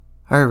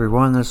Hi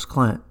everyone, this is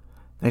Clint.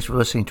 Thanks for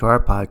listening to our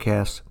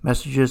podcast,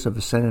 Messages of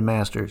Ascended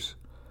Masters.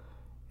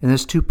 In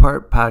this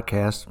two-part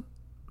podcast,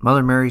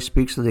 Mother Mary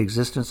speaks of the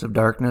existence of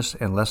darkness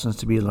and lessons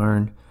to be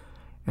learned,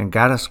 and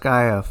Goddess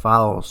Gaia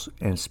follows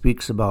and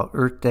speaks about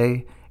Earth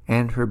Day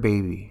and her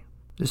baby.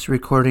 This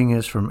recording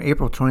is from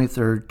April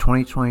 23rd,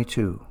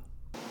 2022.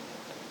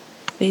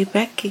 We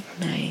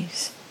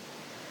recognize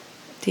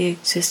the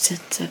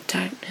existence of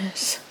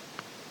darkness.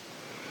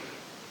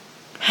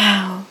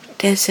 How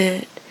does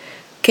it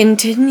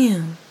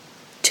continue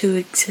to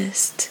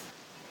exist?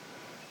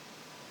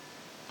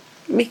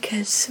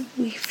 Because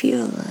we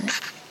feel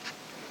it.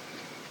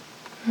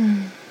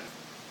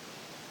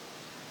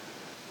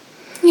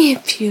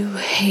 If you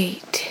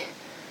hate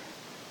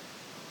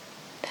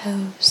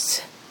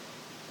those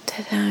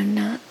that are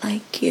not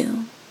like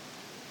you,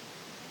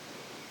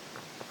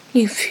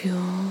 you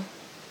feel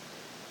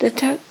the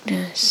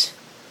darkness.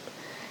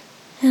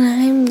 And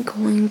I'm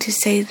going to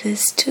say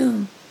this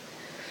too.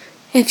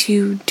 If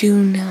you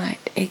do not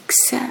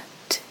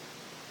accept,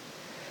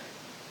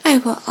 I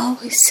will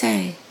always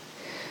say,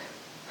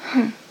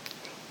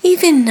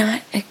 even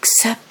not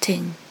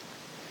accepting,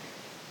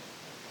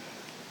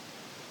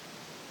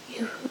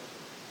 you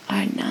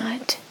are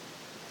not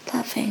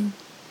loving.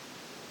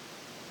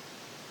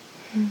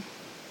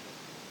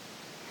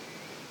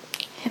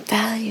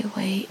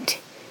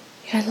 Evaluate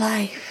your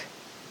life.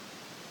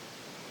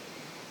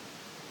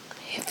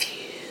 If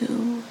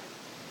you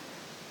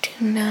do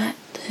not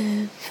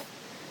live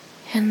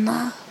in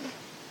love,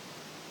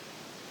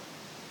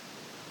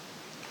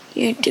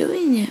 you're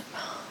doing it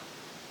wrong.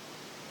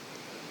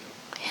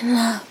 In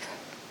love,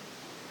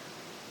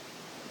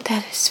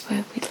 that is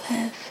where we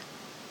live.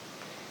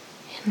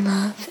 In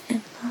love,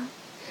 in love,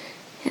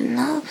 in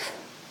love.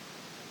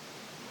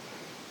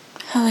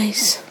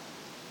 Always.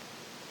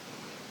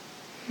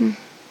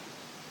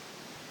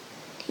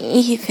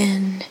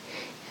 Even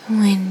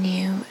when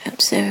you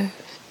observe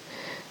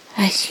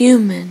a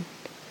human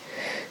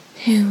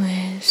who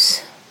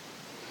is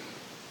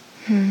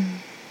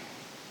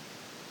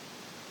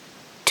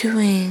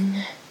doing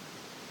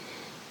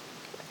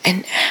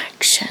an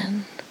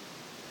action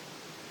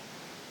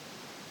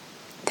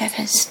that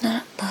is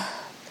not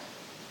love,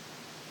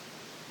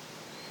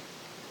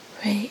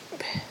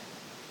 rape,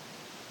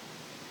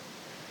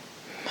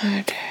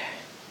 murder,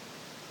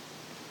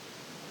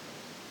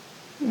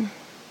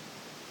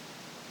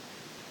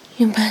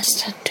 you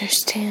must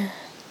understand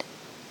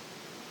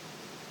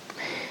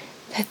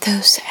that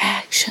those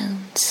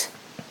actions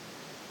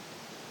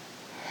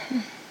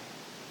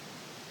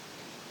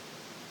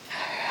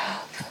are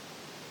of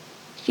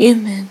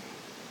human.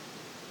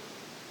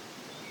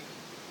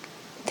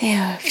 They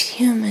are of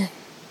human.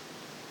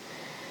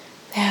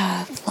 They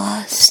are of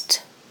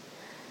lust.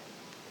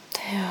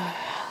 They are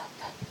of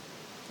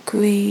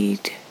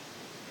greed.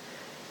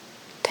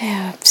 They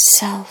are of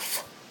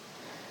self.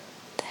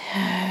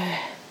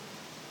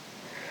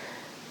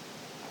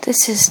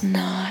 This is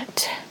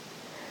not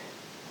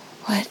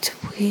what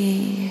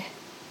we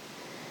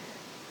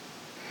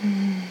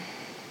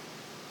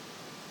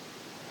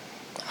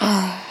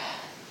are.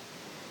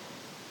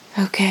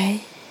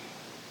 Okay?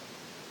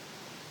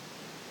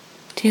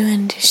 Do you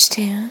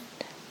understand?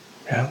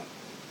 Yeah.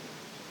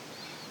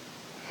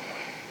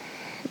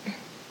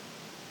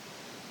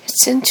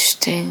 It's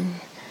interesting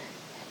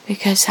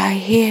because I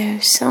hear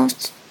so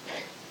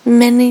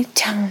many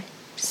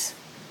times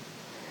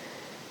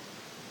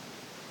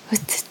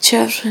with the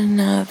children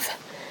of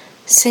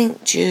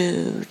St.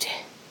 Jude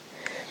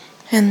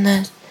and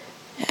the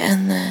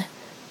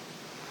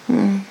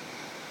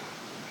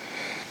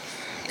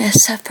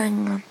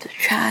suffering of the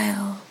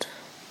child.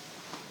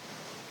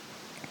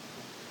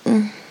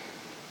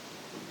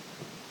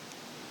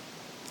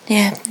 They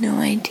have no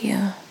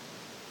idea.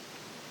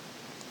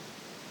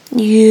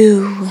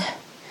 You,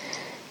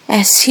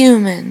 as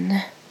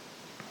human,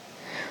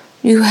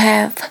 you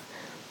have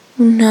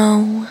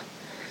no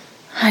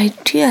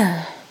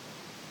idea.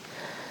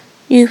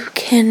 You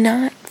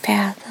cannot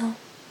fathom.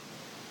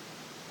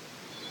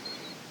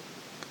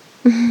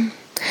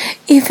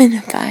 Even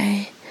if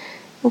I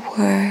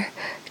were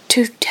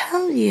to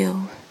tell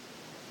you,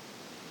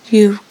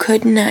 you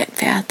could not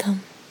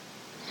fathom.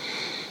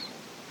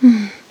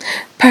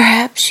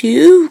 Perhaps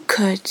you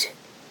could,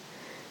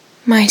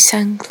 my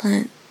son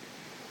Clint.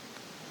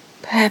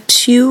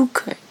 Perhaps you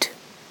could.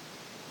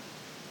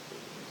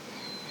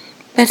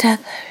 But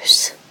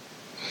others,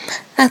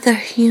 other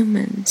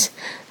humans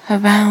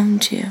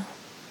around you,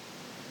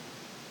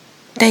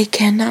 they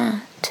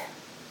cannot.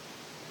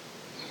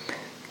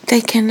 They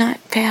cannot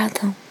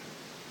fathom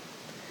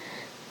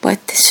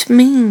what this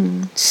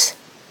means.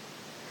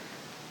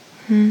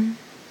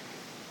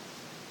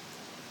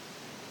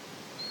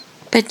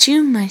 But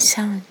you, my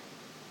son,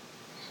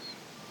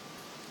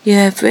 you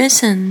have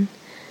risen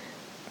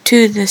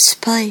to this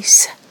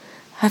place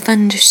of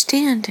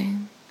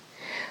understanding.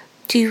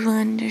 Do you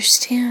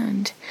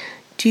understand?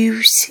 Do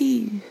you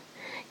see?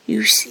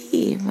 You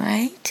see,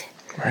 right?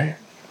 Right.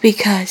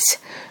 Because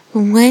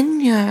when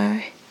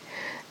your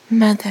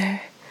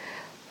mother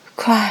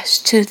cross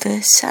to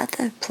this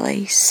other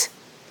place,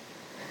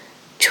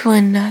 to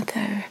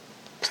another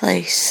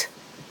place.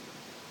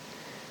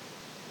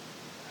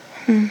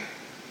 Were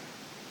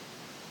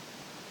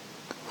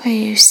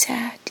you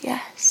sad?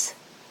 Yes.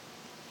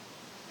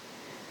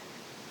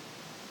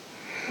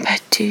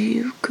 But do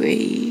you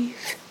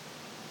grieve?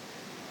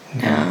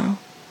 No.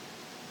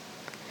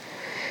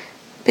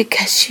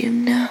 Because you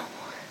know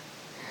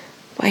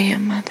why your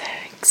mother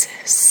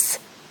exists.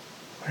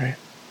 Right.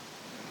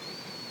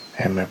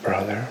 And my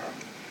brother.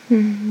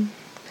 And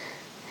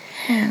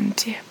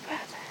your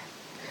brother.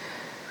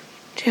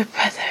 Your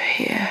brother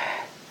here,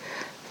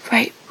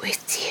 right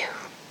with you.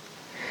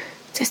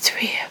 The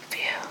three of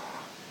you.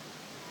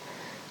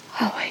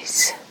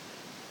 Always.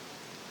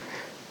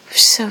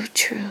 So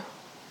true.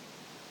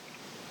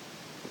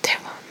 There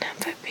will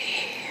never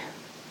be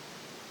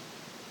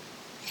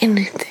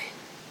anything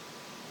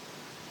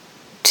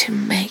to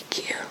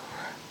make you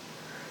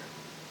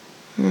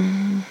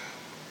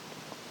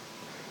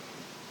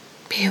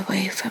be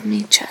away from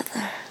each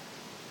other.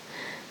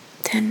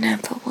 There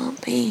never will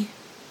be.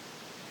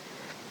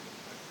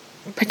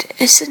 But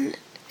isn't it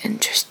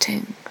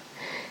interesting?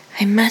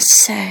 I must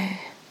say,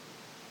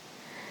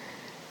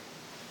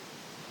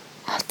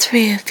 all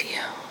three of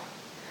you,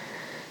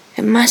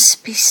 it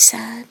must be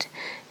said,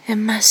 it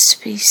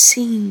must be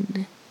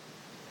seen,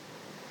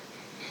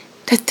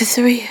 that the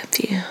three of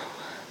you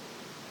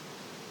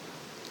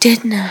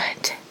did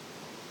not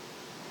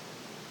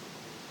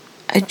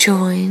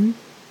join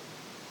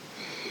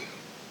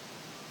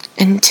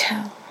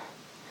until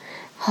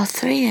all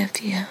three of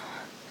you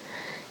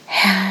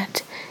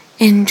had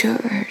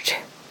endured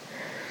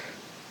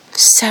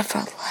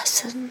several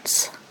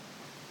lessons.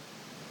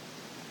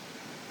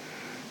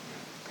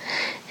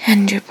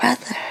 And your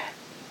brother,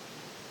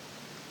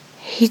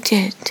 he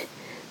did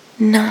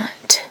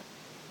not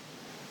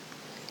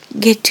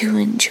get to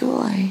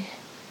enjoy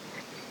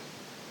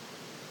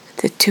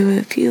the two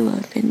of you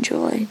have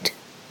enjoyed.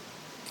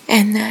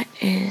 And that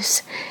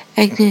is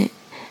an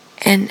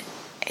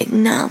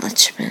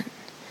acknowledgement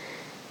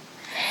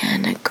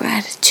and a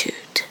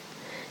gratitude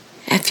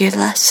of your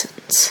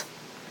lessons.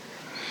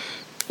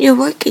 You're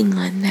working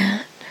on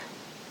that.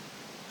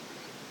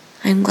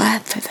 I'm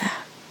glad for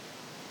that.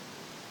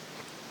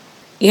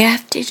 You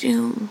have to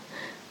do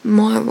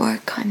more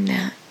work on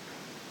that.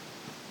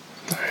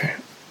 Right.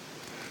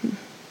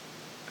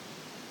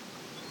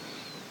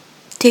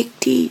 Dig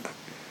deep.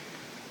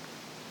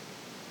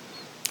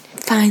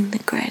 Find the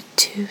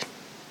gratitude.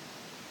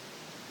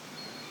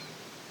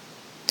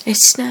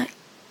 It's not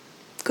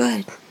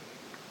good,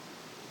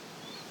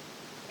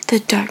 the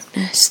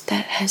darkness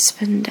that has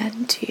been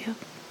done to you.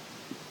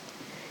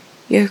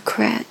 You're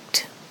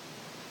correct.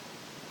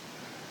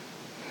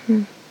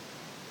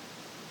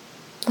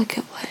 Look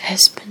at what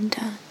has been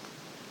done.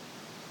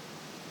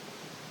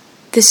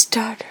 This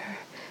daughter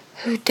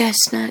who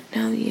does not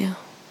know you,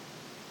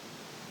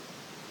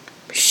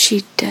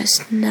 she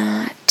does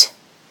not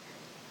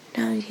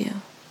know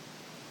you.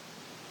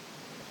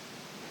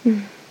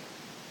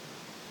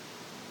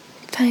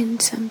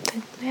 Find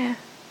something there.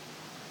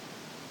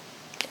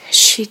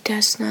 She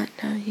does not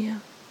know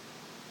you.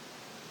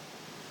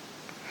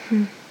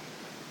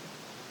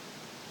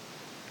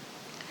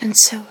 And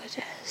so it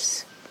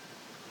is.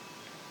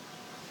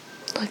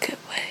 Look at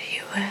what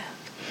you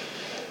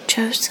have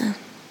chosen.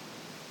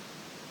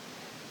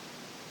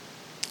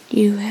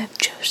 You have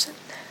chosen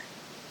that.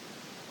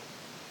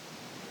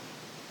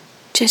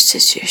 Just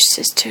as your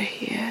sister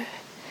here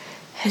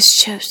has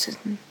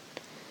chosen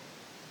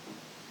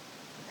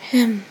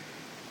him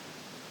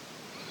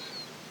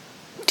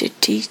to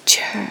teach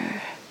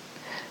her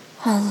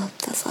all of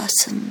the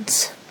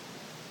lessons.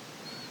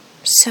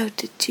 So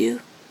did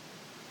you.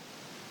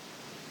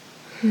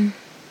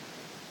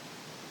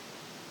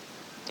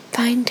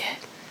 Find it.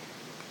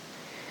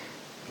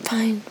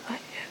 Find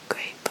what you're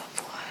grateful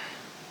for.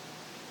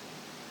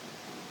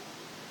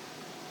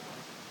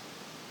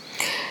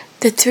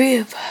 The three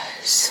of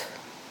us,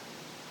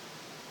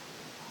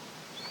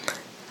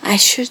 I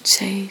should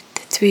say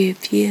the three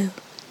of you,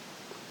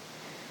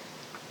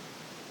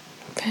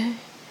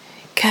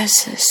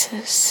 because this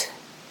is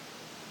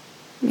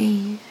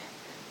me,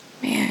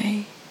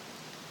 Mary.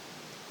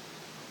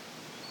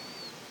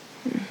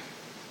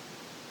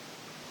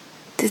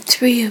 The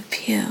three of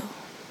you,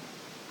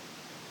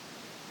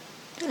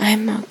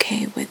 I'm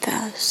okay with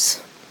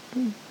us.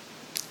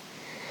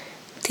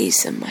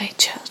 These are my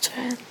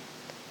children.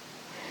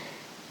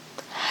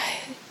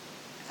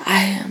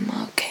 I am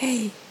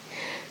okay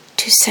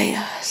to say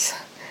us.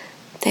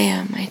 They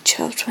are my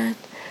children.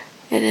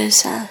 It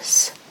is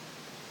us.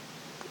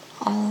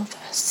 All of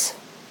us.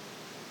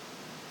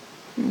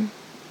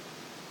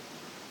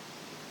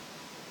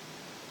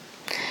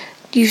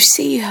 You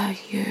see how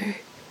your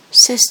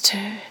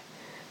sister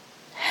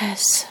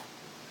has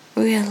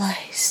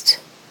realized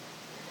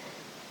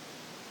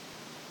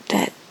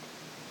that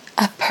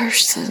a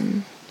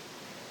person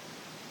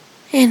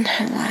in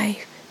her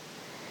life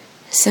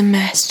is a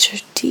master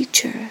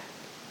teacher.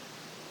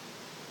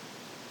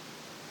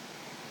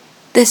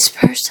 this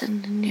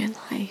person in your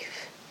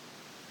life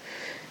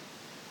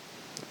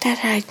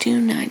that I do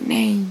not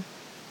name,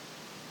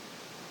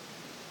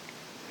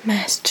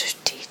 master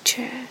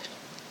teacher,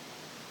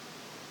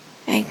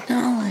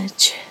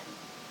 acknowledge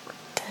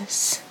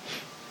this.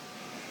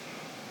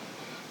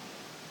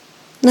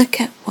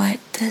 Look at what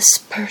this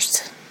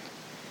person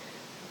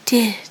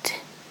did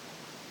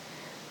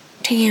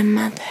to your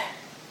mother,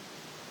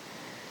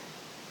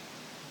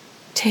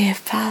 to your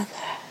father,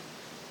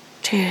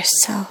 to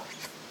yourself,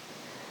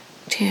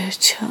 to your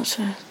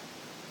children.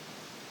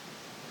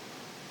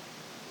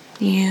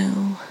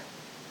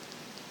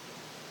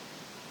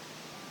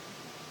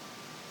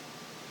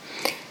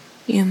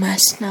 You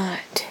must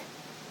not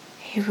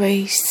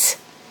erase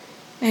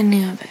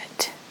any of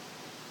it.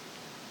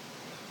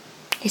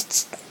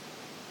 It's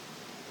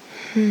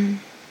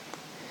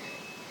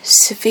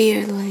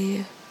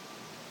severely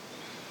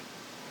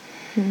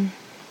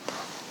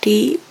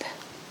deep.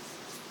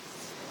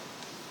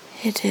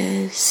 It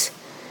is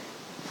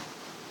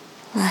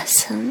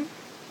lesson.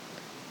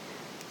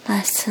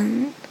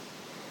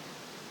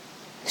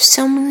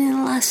 So many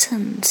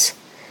lessons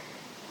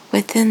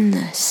within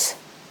this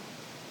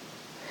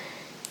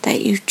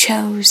that you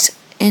chose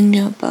in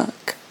your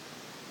book.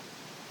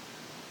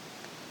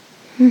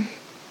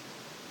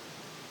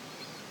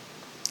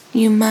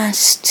 You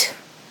must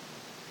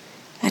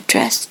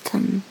address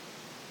them.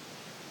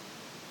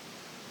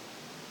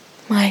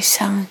 My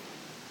son,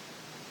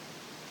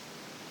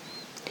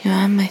 you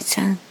are my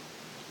son.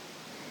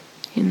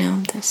 You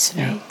know this,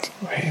 right?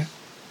 Yeah, right.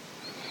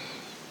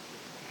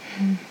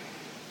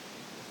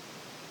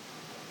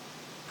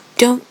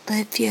 Don't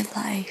live your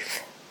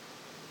life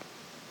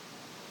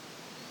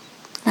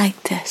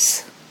like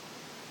this.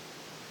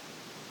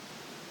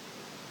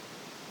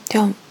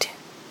 Don't.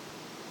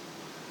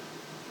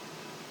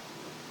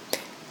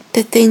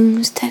 The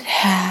things that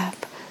have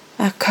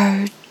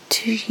occurred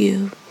to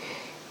you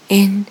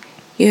in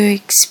your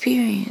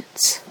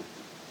experience,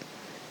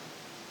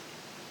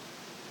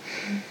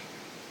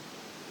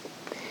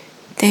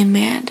 they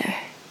matter.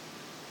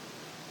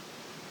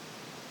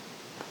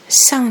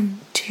 Son,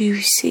 do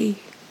you see?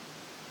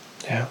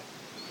 Yeah.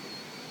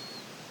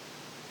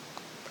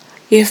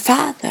 Your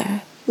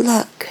father,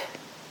 look.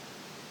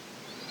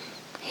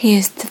 He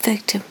is the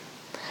victim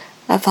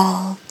of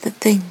all the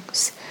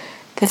things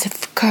that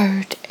have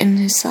occurred in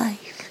his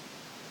life.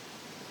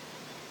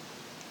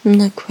 And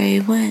look where he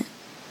went.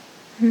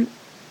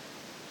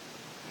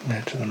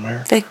 Into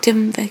America.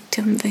 Victim.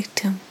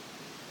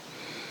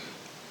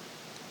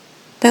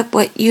 But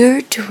what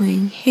you're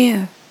doing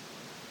here,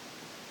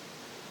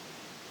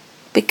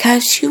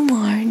 because you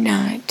are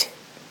not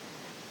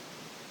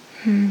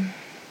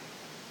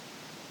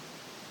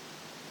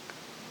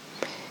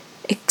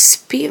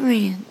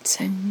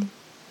experiencing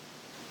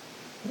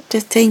the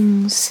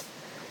things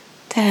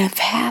that have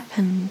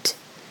happened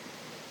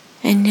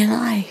in your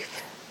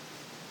life,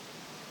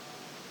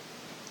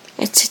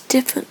 it's a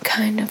different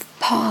kind of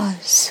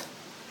pause.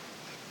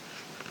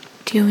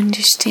 Do you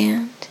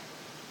understand?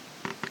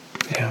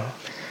 Yeah.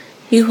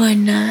 You are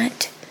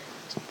not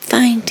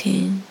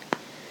finding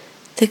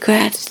the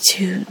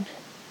gratitude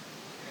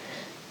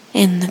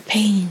in the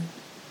pain.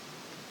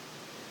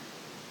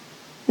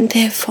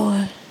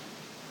 Therefore,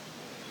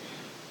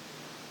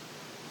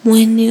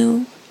 when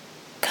you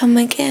come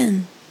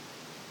again,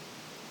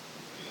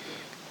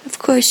 of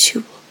course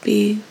you will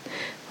be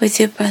with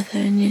your brother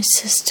and your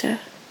sister,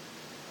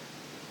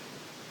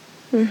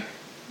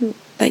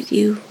 but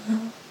you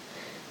will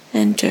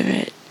enter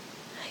it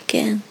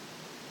again.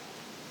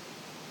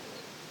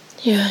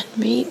 You're on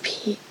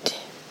repeat.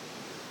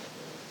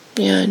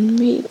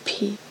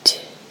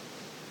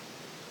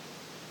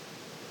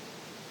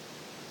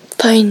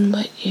 Find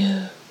what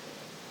you're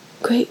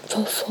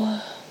grateful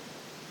for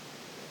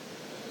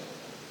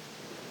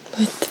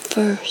with the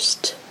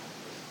first,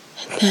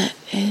 and that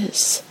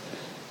is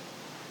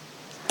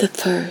the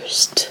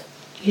first.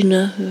 You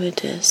know who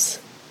it is.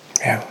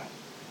 Yeah.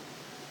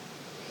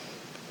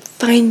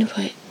 Find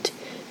what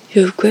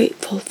you're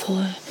grateful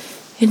for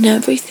in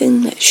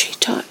everything that she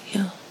taught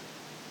you.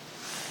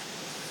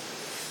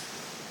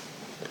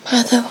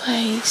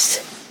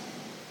 Otherwise,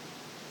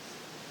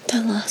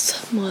 the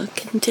lesson will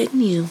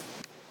continue.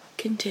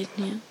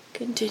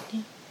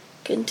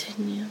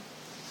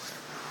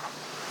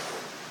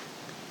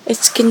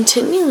 It's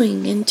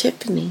continuing in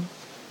Tiffany.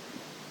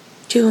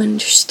 Do you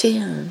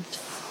understand?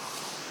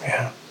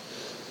 Yeah.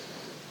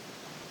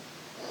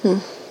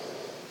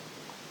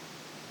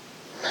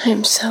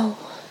 I'm so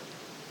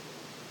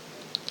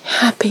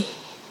happy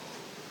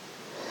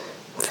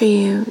for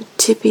you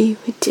to be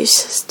with your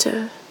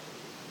sister.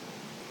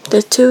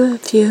 The two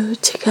of you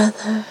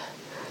together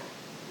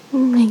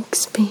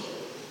makes me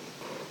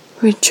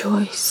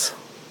rejoice.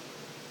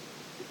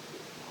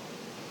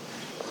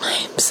 I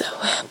am so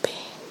happy.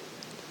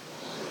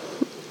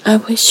 I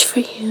wish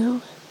for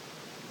you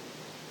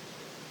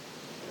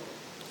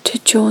to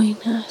join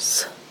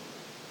us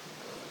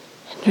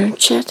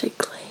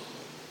energetically.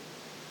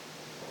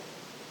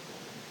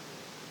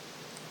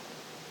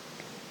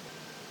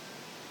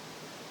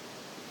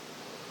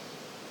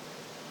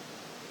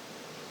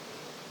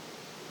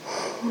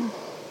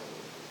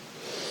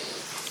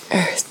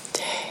 Earth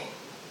Day,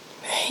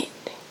 right?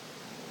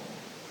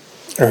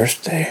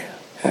 Earth Day.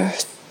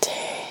 Earth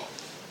Day,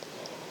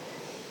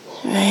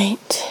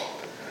 right?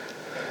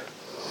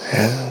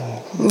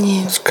 Yeah.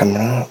 Yeah. It's coming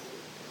up.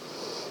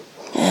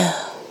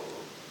 Yeah.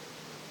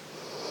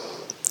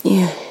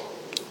 You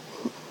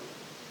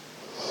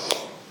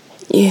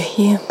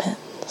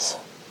humans,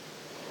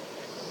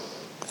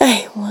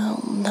 I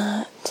will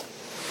not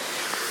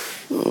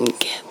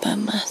give a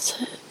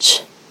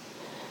message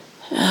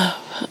of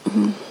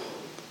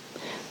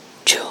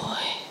joy.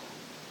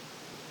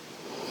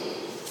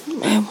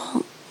 I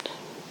won't.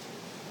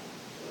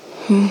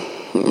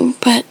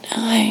 But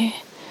I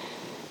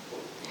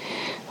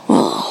will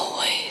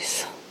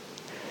always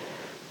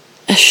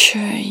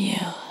assure you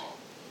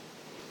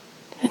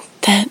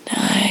that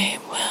I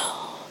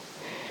will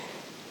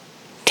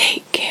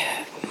take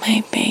care of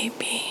my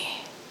baby.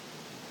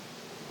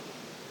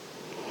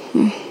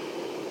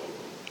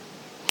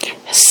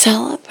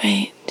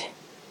 Celebrate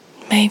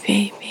my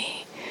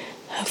baby,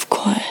 of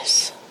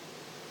course.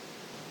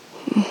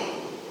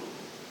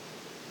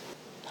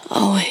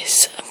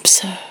 Always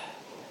observe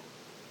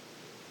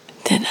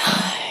that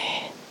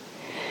I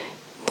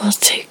will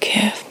take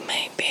care of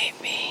my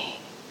baby.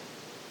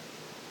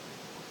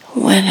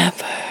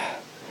 Whatever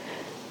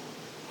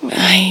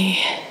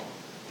I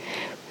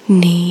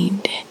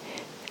need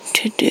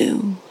to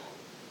do.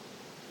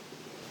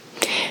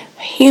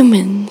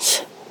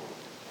 Humans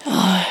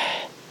are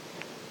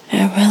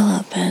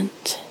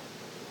irrelevant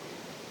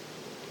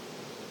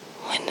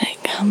when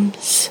it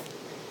comes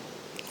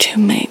to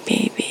my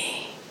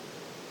baby.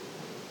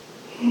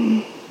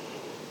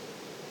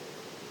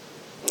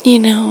 You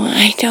know,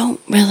 I don't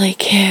really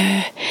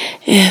care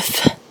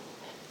if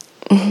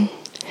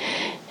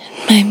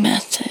my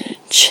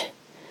message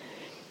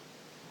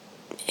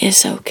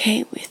is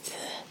okay with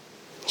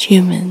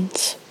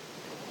humans.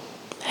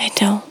 I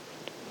don't.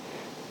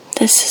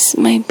 This is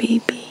my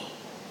baby.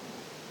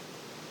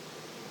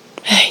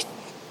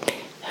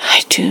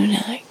 I do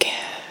not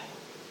care.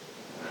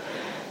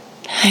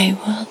 I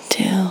will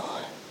do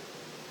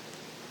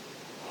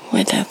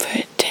whatever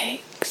it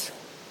takes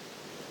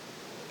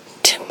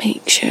to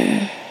make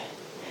sure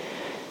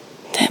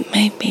that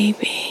my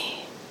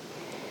baby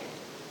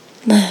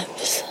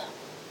lives.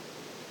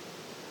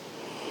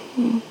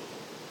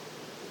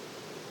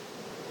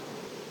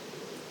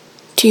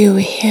 Do you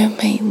hear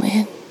my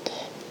wind?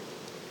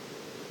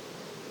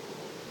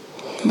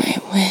 My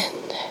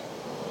wind.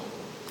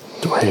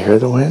 Do I hear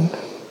the wind?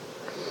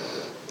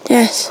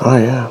 Yes. Oh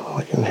yeah,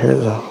 I can hear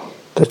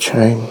the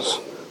chimes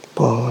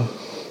blowing.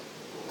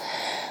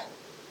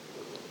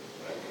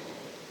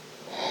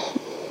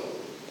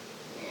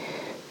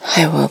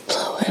 I will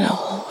blow it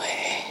all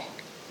away.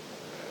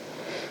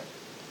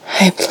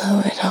 I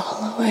blow it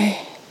all away.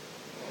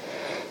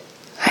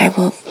 I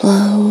will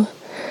blow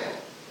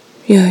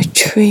your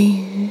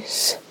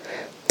trees.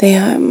 They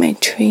are my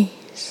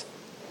trees.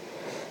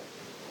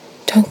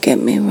 Don't get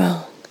me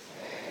wrong.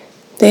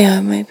 They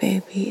are my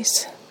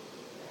babies.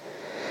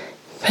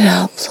 But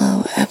I'll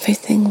blow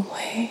everything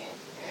away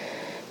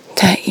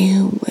that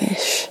you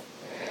wish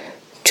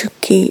to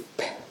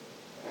keep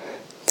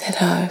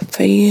that are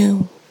for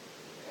you.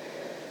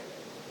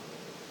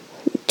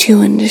 Do you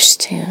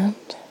understand?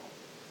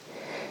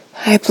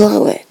 I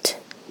blow it.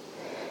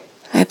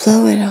 I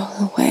blow it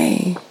all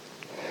away.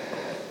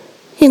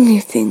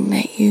 Anything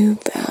that you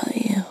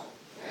value.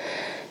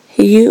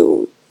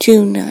 You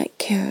do not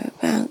care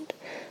about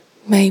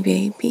my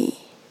baby.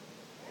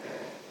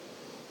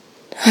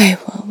 I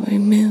will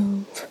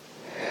remove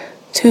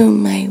through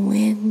my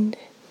wind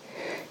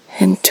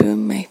and through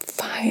my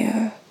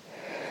fire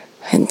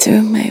and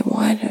through my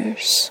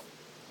waters.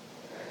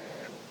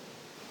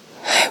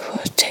 I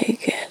will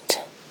take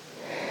it.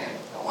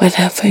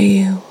 Whatever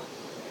you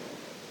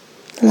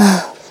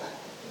love,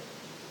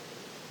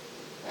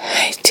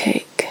 I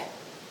take.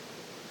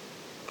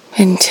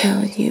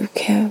 Until you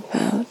care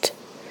about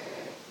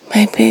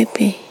my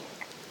baby.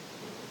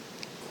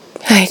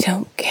 I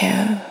don't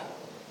care.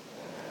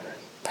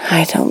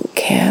 I don't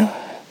care.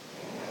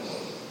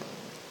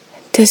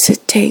 Does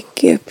it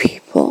take your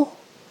people?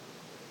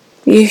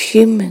 Your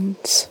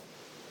humans?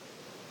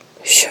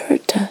 Sure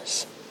it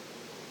does.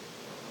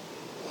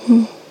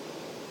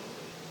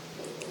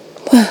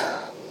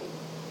 Well,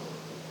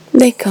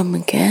 they come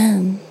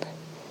again,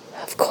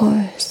 of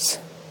course.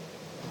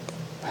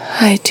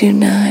 I do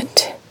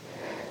not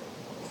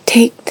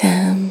take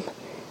them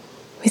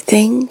with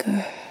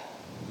anger.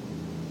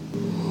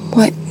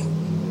 What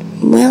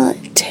will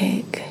it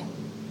take?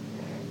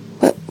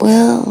 What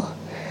will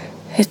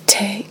it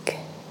take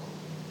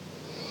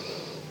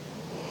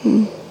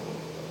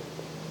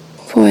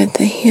for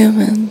the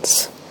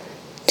humans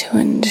to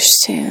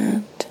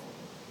understand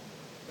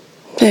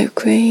their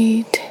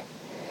greed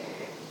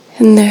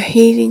and their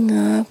heating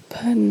up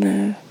and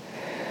the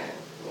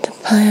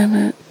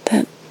planet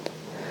that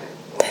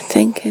they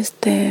think is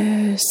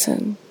theirs,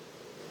 and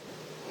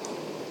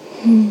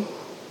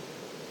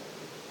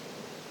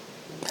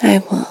I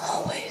will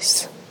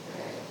always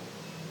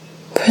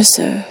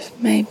preserve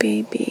my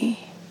baby,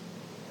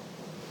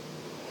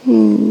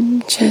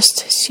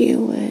 just as you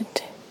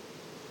would.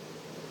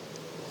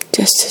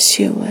 Just as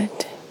you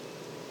would.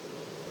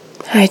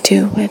 I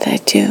do what I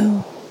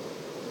do.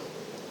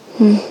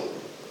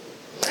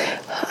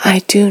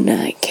 I do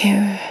not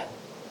care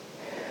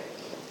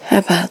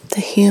about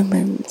the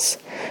humans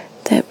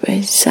that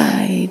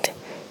reside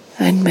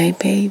on my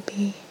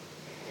baby,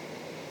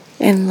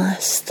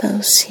 unless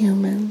those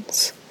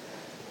humans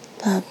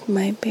love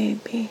my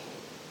baby.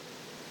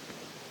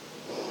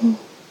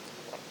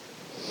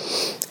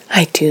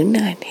 I do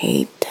not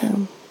hate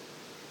them.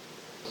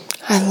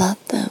 I love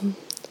them,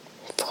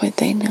 for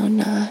they know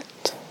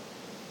not.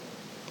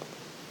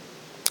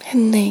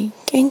 And they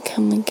can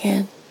come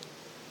again.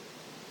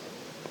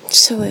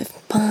 So if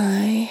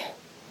my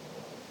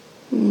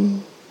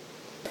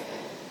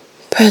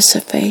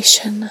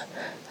preservation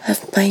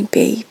of my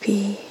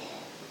baby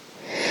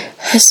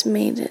has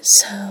made it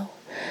so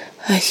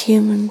a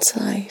human's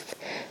life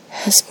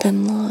has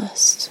been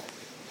lost,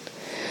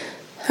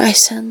 I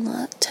send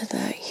love to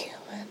that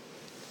human,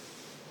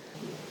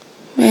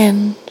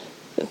 and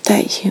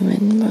that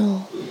human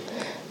will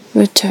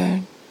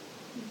return.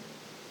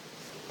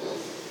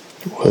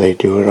 Will they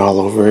do it all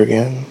over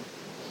again?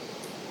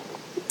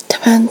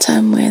 Depends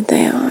on where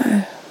they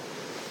are.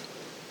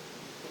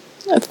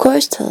 Of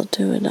course they'll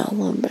do it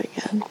all over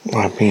again.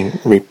 I mean,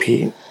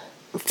 repeat.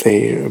 If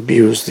they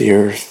abuse the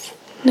earth,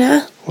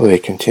 Yeah. will they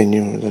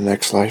continue the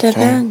next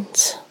lifetime?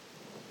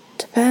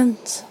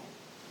 Depends.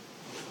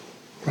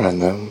 On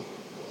them?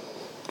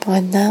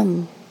 On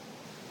them.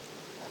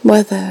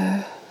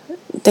 Whether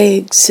they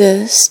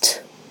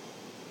exist.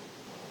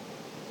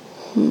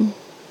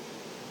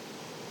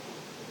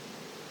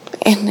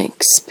 And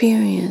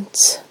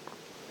experience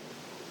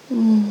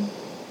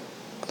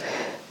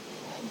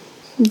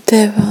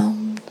their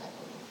own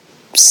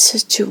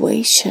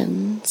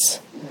situations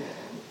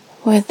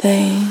where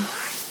they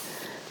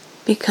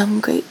become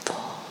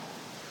grateful.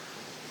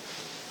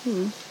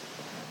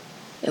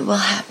 It will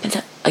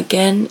happen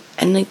again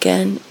and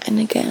again and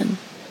again.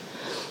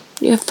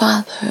 Your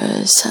father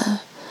is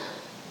a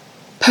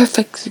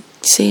perfect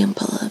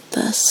example of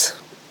this.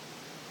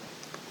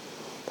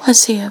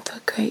 Was he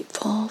ever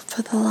grateful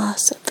for the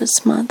loss of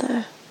his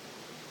mother?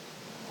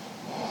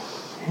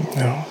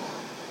 No.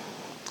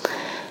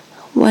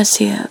 Was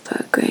he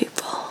ever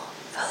grateful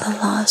for the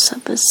loss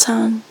of his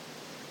son?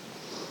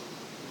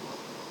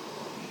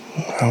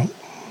 No.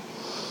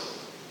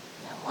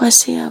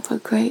 Was he ever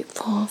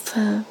grateful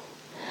for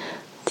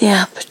the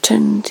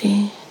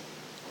opportunity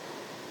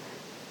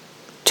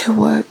to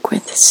work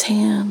with his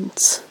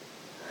hands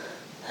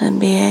and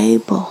be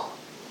able?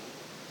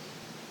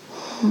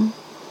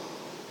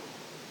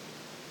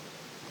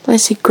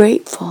 Was he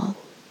grateful?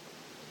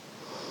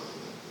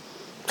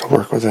 To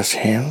work with his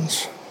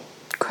hands?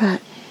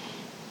 Correct.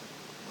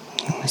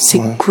 Was he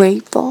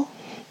grateful?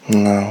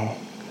 No.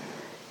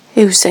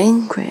 He was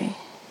angry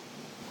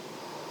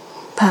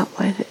about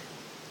what it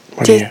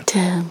did to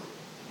him,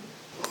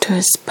 to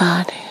his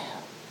body.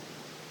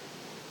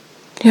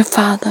 Your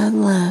father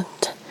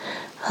lived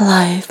a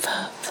life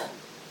of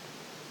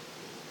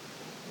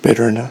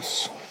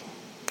bitterness.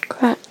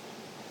 Correct.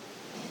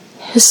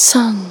 His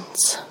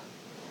sons,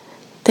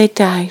 they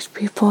died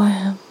before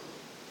him.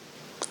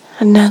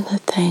 Another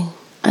thing.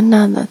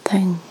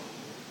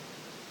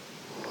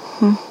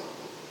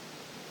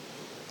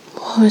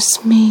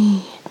 Was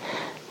me.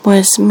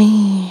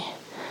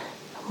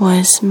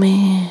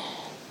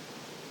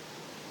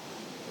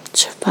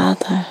 It's your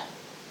father.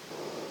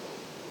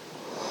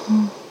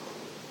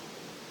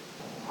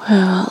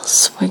 Where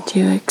else would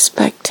you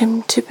expect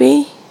him to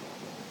be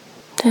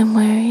than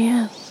where he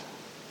is?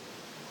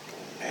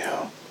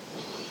 Yeah.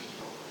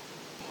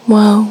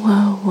 Whoa.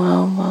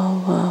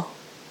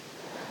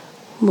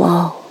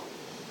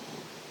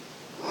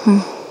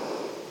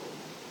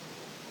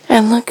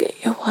 And look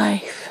at your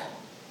wife.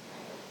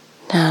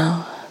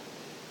 Now,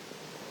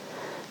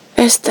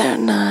 is there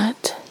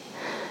not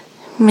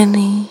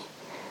many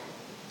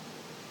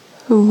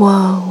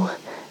woe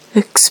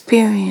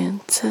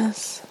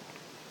experiences?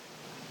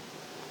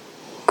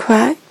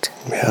 Correct?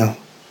 Yeah.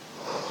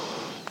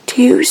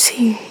 Do you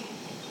see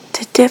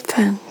the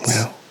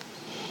difference?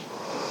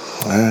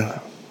 Yeah.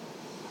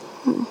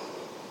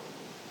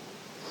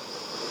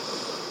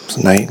 It's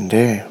night and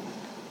day.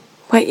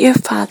 What your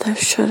father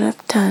should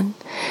have done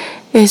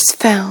is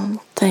found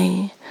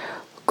the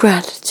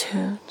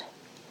gratitude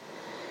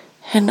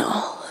in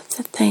all of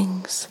the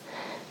things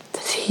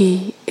that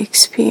he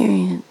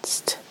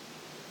experienced.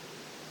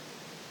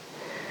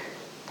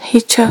 He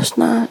chose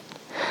not.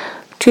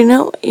 Do you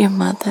know what your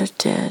mother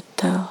did,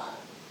 though?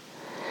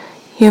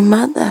 Your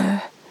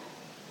mother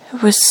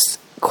was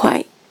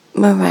quite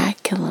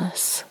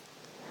miraculous.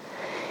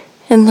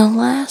 In the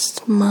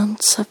last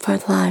months of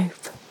her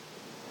life,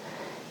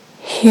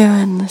 here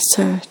on this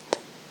earth,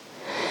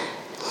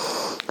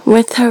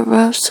 with her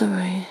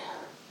rosary,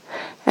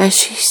 as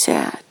she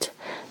sat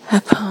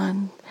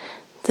upon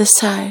the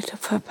side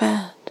of her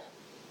bed,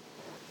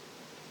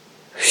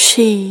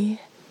 she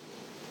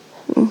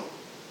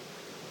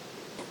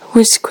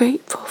was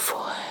grateful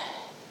for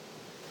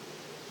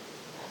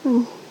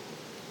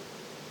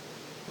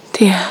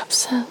the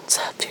absence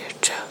of your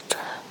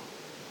children.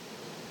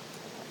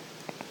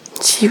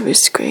 She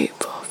was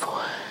grateful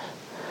for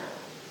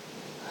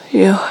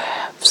your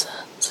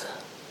absence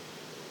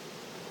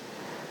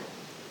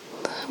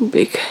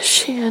because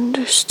she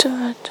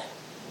understood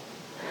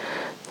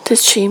that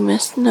she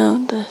must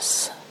know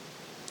this.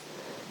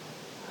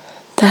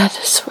 That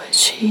is what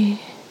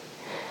she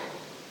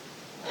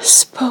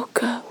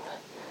spoke of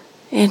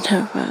in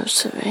her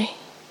rosary.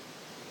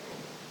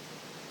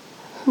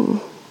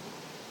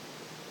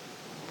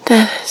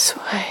 That is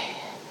why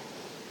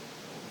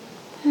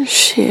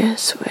she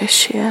is where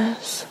she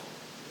is.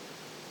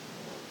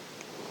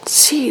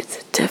 See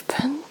the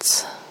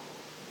difference?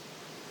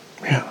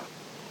 Yeah.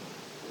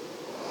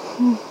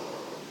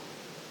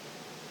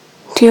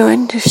 Do you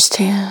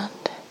understand?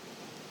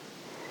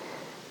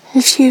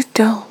 If you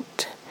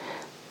don't,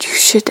 you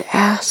should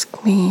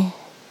ask me.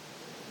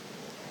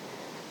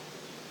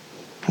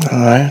 No,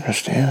 I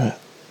understand it.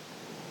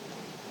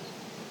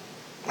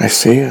 I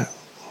see it.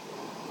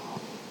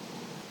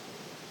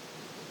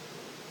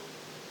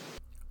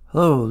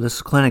 Hello, this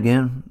is Clint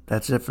again.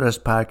 That's it for this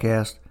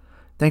podcast.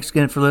 Thanks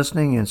again for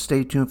listening, and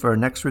stay tuned for our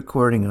next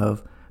recording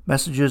of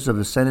Messages of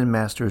Ascended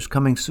Masters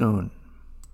coming soon.